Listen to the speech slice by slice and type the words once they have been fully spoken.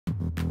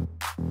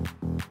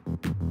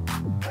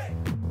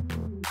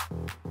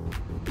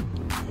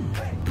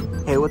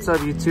Hey, what's up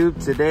YouTube?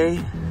 Today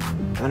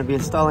I'm going to be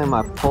installing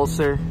my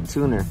Pulsar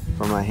tuner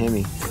for my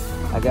Hemi.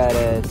 I got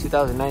a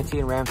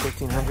 2019 Ram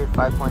 1500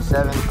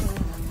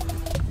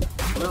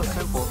 5.7. Real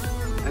simple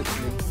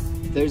actually.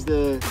 There's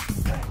the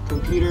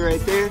computer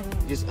right there.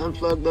 Just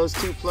unplug those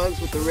two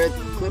plugs with the red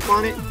clip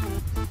on it.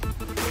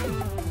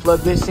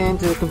 Plug this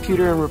into the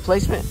computer in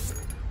replacement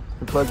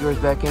and plug yours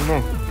back in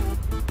there.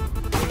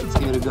 Let's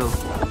give it a go.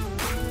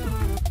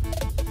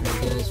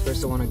 Alright guys,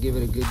 first I want to give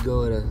it a good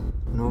go at a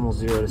normal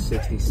 0 to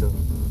 60, so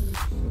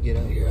we'll get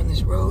out here on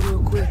this road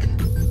real quick.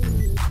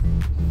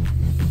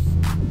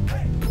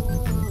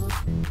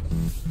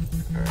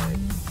 Alright,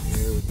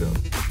 here we go.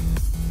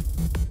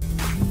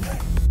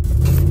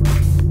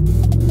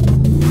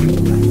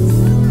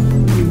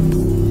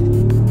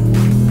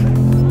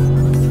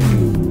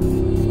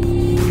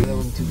 That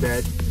wasn't too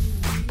bad.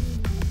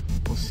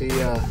 We'll see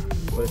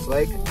what it's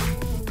like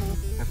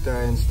after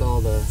I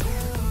install the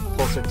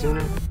Pulsar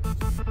tuner,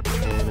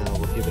 and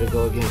we'll give it a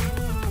go again.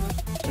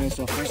 Alright,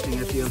 so first thing,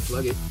 after you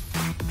unplug it,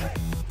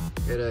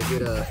 you gotta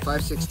get a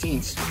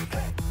 5/16.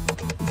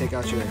 Take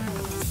out your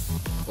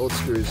old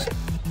screws.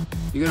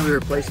 You're gonna be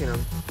replacing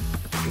them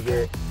to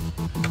get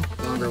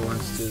longer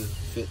ones to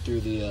fit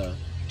through the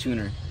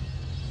tuner.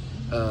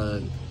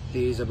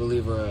 These I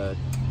believe are a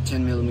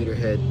 10mm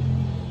head,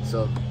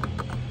 so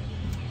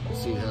we'll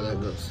see how that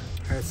goes.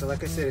 Alright, so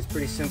like I said, it's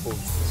pretty simple.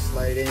 Just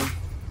slide in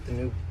the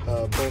new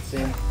bolts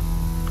in,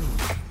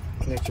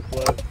 connect your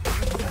plug.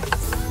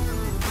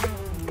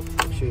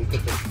 Make sure you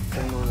put the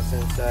same on the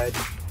same side. I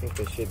think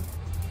they should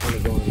only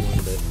go in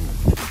one, but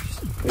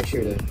just make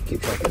sure to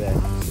keep track of that.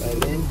 Slide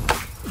it in,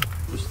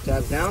 push the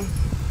tab down,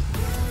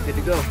 good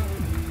to go.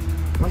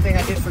 One thing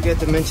I did forget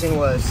to mention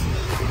was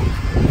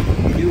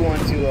you do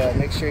want to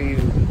make sure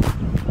you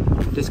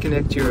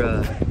disconnect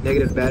your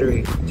negative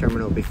battery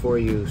terminal before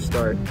you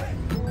start.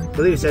 I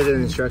believe it says it in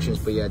the instructions,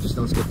 but yeah, just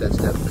don't skip that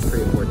step. That's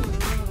pretty important.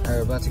 Alright,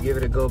 we're about to give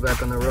it a go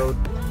back on the road.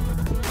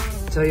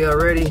 I'll tell you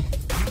already,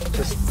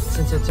 just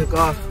since I took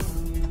off,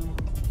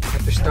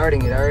 after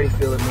starting it, I already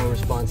feel it more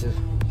responsive.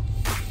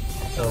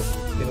 So,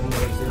 give it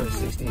another 0 to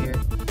 60 here.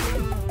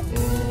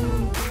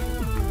 And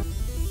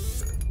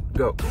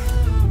go.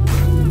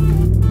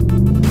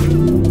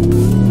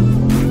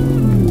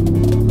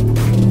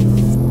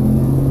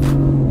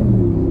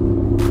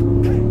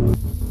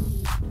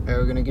 Alright,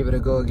 we're gonna give it a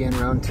go again,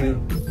 round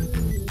 2.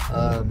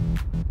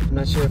 I'm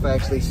not sure if I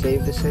actually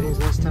saved the settings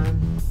last time.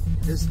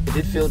 It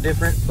did feel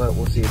different, but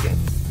we'll see again.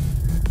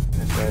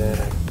 Let's try that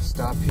at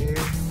stop here.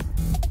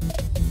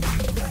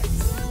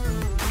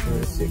 0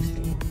 to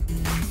 60.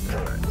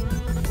 Alright.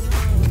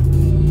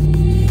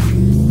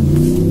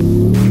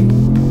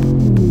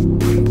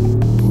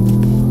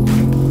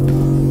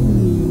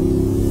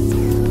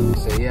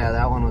 So yeah,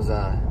 that one was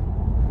a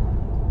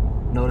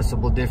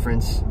noticeable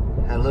difference.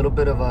 Had a little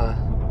bit of a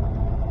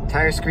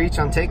tire screech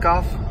on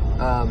takeoff.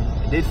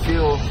 It did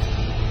feel a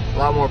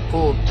lot more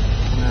pulled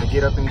when I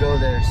get up and go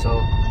there. So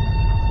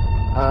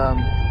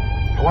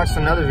I watched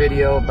another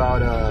video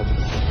about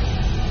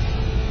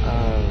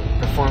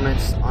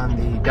performance on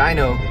the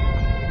dyno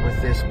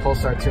with this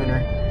Pulsar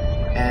tuner,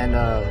 and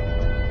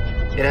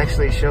it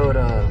actually showed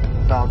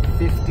about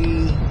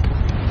 50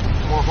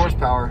 more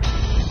horsepower.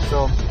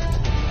 So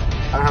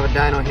I don't have a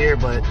dyno here,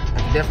 but I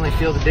can definitely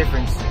feel the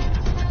difference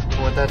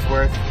for what that's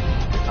worth.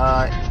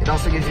 It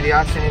also gives you the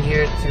option in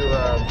here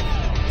to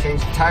change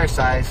the tire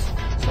size.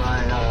 So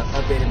I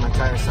updated my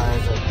tire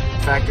size. The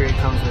factory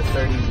comes with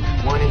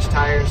 31-inch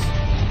tires.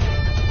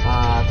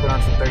 I put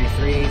on some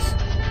 33s.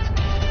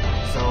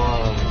 So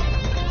I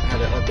had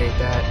to update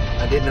that.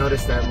 I did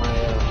notice that my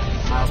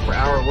miles per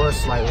hour was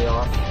slightly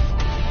off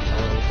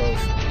with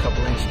those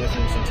couple inch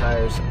difference in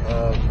tires.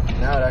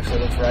 Now it actually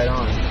looks right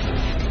on.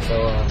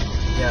 So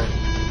yeah,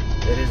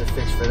 it is a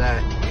fix for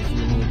that if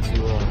you need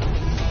to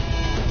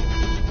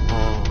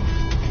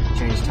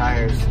change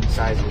tires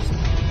sizes.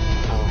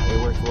 It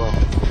worked well.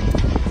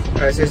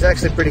 Alright, so it's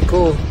actually pretty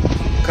cool.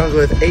 It comes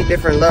with 8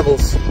 different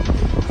levels.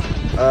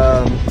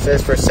 It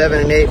says for 7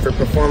 and 8 for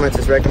performance,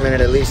 it's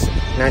recommended at least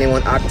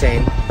 91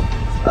 octane.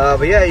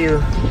 But yeah,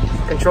 you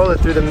control it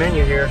through the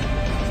menu here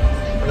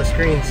on the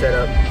screen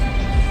setup.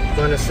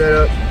 Go into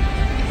setup,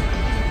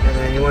 and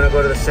then you want to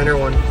go to the center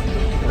one,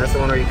 and that's the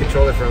one where you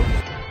control it from.